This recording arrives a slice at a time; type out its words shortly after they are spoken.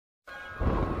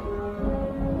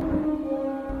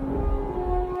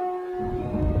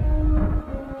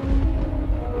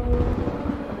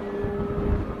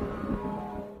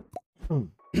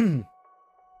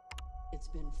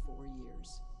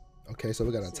Okay, so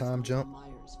we got a time jump.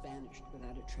 Myers vanished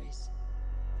without a trace.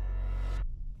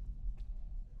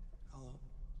 Hello.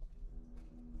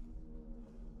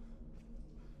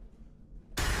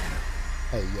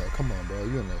 Hey, yo, come on, bro.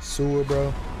 You in the sewer,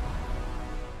 bro?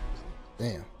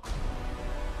 Damn.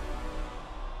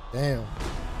 Damn.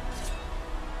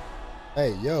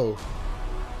 Hey, yo.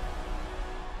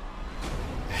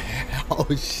 Oh,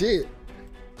 shit.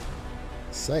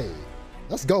 Say.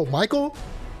 Let's go, Michael.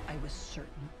 I was certain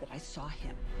that I saw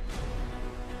him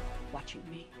watching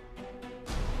me.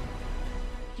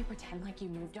 You pretend like you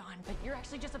moved on, but you're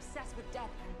actually just obsessed with death.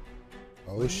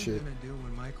 Oh, What are shit. you gonna do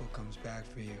when Michael comes back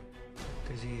for you?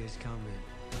 Because he is coming.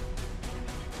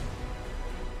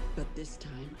 But this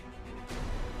time,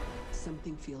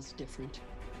 something feels different.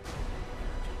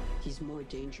 He's more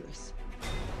dangerous.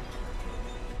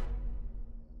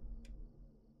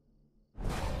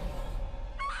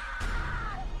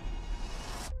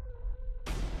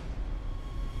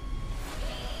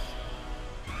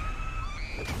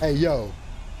 Hey, yo.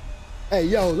 Hey,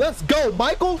 yo, let's go,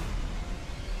 Michael.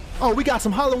 Oh, we got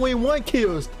some Halloween 1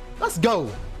 kills. Let's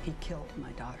go. He killed my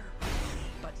daughter.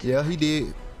 But Yeah, he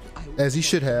did. I will As he kill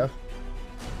should him. have.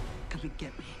 Come and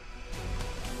get me.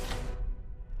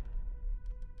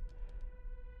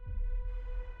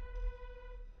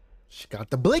 She got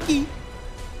the blicky.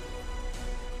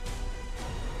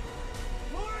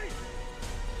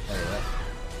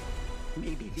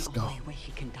 Maybe the Let's only go. way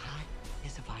he can die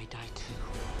is if I die too.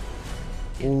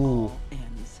 It Ooh. all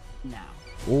ends now.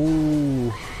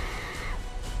 Ooh.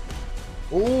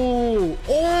 Ooh.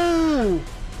 Ooh.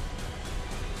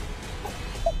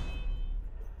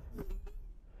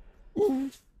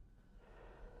 Ooh.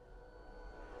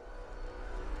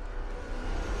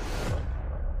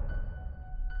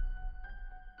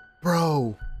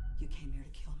 Bro. You came here to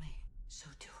kill me, so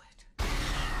do it.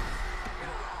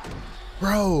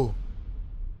 Bro.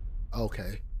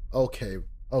 Okay. Okay.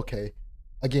 Okay.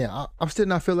 Again, I'm still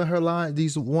not feeling her line,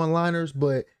 these one-liners,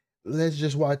 but let's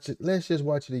just watch it. Let's just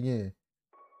watch it again.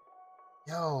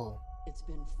 Yo. It's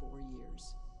been 4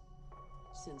 years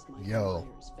since Michael Yo.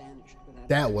 Myers vanished without a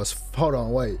That trace. was, hold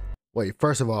on, wait.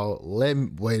 First of all,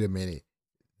 wait a minute.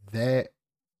 That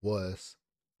was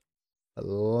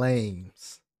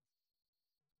lames.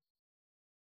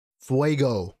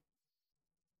 Fuego.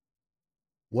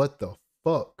 What the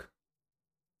fuck?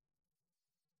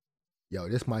 Yo,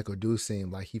 this Michael do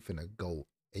seem like he finna go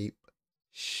ape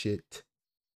shit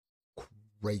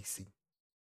crazy.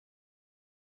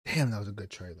 Damn, that was a good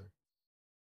trailer.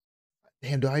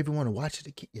 Damn, do I even want to watch it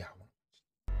again? Yeah. I wanna.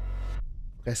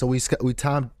 Okay, so we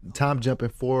time jumping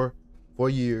 4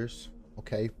 years.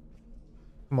 Okay.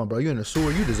 Come on, bro. You in the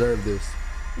sewer. You deserve this.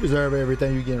 You deserve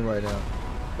everything you're getting right now.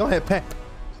 Go ahead, pack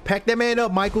that man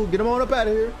up, Michael. Get him on up out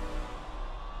of here.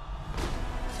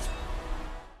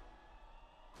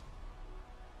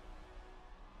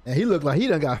 And he looked like he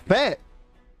done got fat.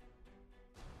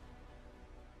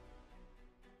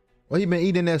 Well, he been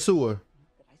eating in that sewer.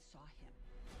 That I saw him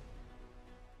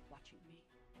watching me.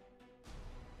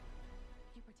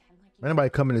 You pretend like you Anybody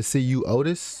coming to see you,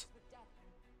 Otis? with death.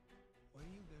 What are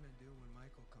you gonna do when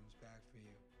Michael comes back for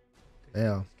you? 'Cause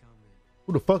Damn. he is coming.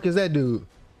 Who the fuck is that dude?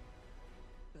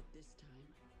 But this time,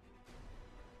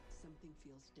 something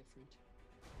feels different.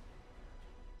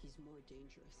 He's more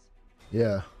dangerous.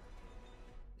 Yeah.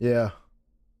 Yeah.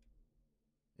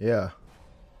 Yeah.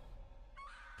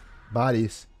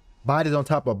 Bodies. Bodies on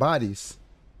top of bodies.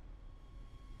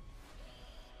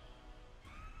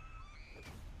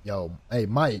 Yo, hey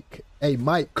Mike. Hey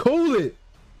Mike, cool it.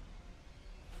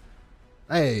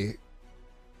 Hey.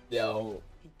 Yo.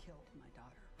 He killed my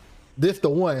daughter. This the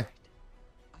one.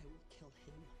 I will kill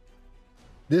him.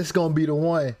 This gonna be the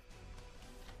one.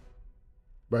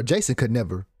 Bro, Jason could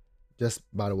never. Just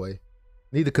by the way.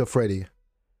 Neither could Freddy.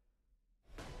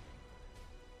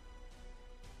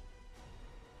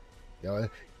 Yo,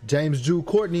 James Drew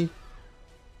Courtney.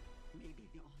 Maybe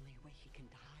the only way he can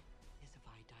die is if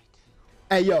I die too.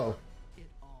 Hey yo. It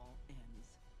all ends.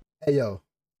 Hey yo.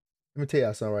 Let me tell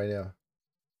y'all something right now.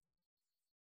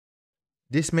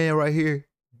 This man right here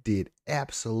did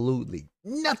absolutely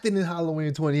nothing in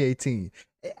Halloween 2018.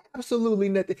 Absolutely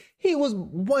nothing. He was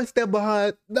one step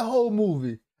behind the whole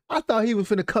movie. I thought he was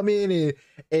finna come in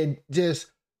and just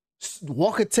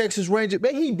walk a Texas Ranger.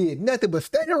 Man, he did nothing but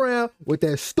stand around with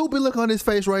that stupid look on his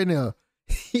face right now.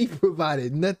 He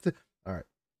provided nothing. All right.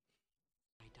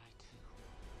 I die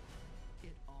too.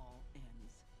 It all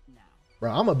ends now.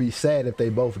 Bro, I'm gonna be sad if they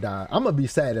both die. I'm gonna be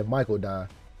sad if Michael die.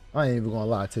 I ain't even gonna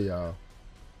lie to y'all.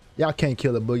 Y'all can't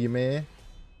kill a boogeyman.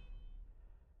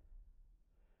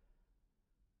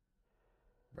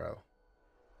 Bro.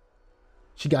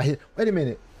 She got hit. Wait a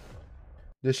minute.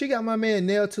 Does she got my man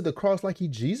nailed to the cross like he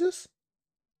Jesus?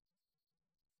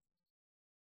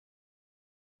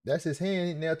 That's his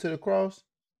hand nailed to the cross.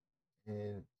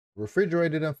 And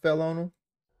refrigerator done fell on him.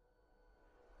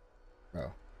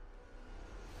 Bro.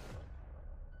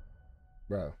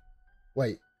 Bro.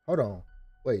 Wait. Hold on.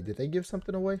 Wait, did they give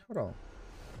something away? Hold on.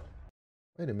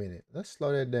 Wait a minute. Let's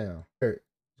slow that down. It's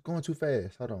going too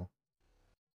fast. Hold on.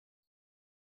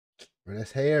 Bro,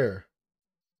 that's hair.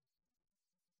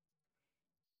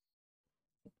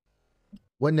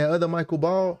 Wasn't that other Michael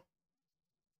bald?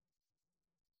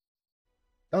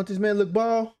 Don't this man look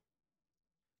bald?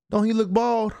 Don't he look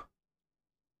bald?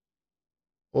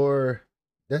 Or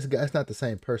that's not the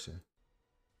same person.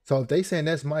 So if they saying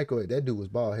that's Michael, that dude was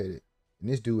bald headed, and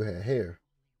this dude had hair.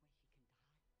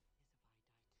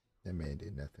 That man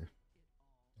did nothing.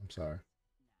 I'm sorry.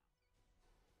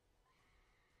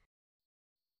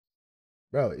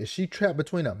 Bro, is she trapped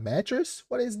between a mattress?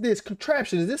 What is this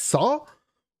contraption? Is this Saw?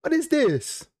 What is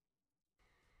this?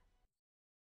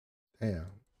 Damn.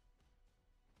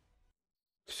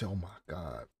 Oh my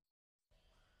God.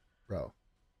 Bro.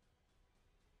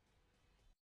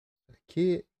 A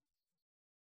kid.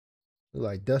 Look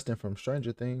like Dustin from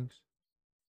Stranger Things.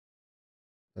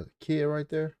 There's a kid right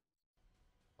there.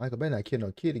 Michael better not kill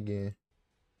no kid again.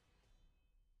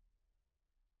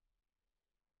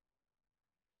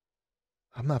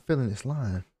 I'm not feeling this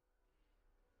line.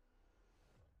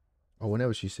 Oh,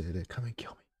 whenever she said that, come and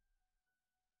kill me.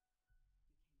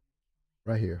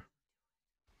 Right here.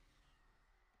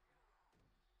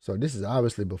 So this is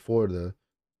obviously before the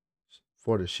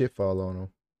shit fall on him.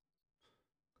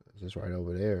 It's right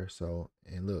over there. So,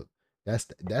 and look, that's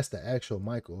the actual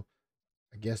Michael.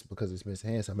 I guess because it's Miss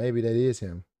Hands, so maybe that is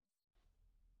him.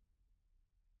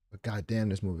 But goddamn,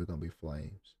 this movie gonna be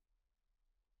flames.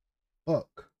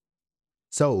 Fuck.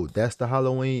 So that's the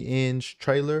Halloween Ends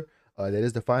trailer. That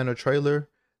is the final trailer.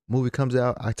 Movie comes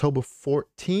out October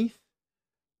 14th.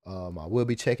 I will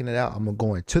be checking it out. I'm gonna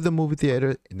go into the movie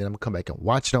theater and then I'm gonna come back and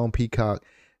watch it on Peacock,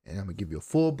 and I'm gonna give you a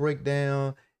full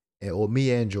breakdown. Or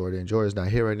me and Jordan. Jordan's not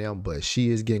here right now, but she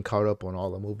is getting caught up on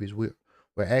all the movies. We're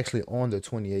actually on the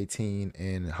 2018,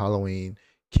 and Halloween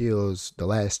Kills, the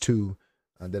last two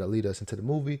that'll lead us into the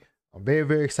movie. I'm very,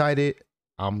 very excited.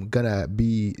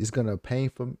 It's gonna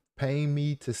pain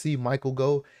me to see Michael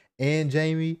go and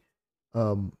Jamie,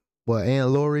 and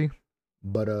Laurie,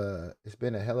 but it's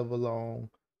been a hell of a long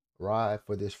ride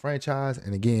for this franchise.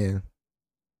 And again,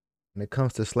 when it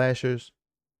comes to slashers,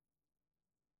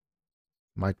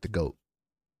 Mike the GOAT.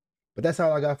 But that's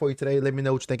all I got for you today. Let me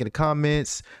know what you think in the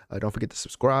comments. Don't forget to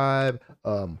subscribe.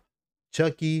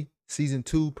 Chucky season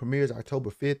 2 premieres October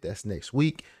 5th. That's next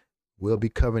week. We'll be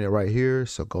covering it right here.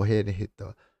 So go ahead and hit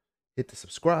the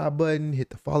subscribe button,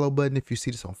 hit the follow button if you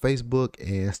see this on Facebook,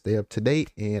 and stay up to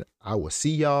date. And I will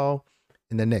see y'all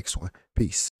in the next one.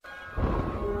 Peace.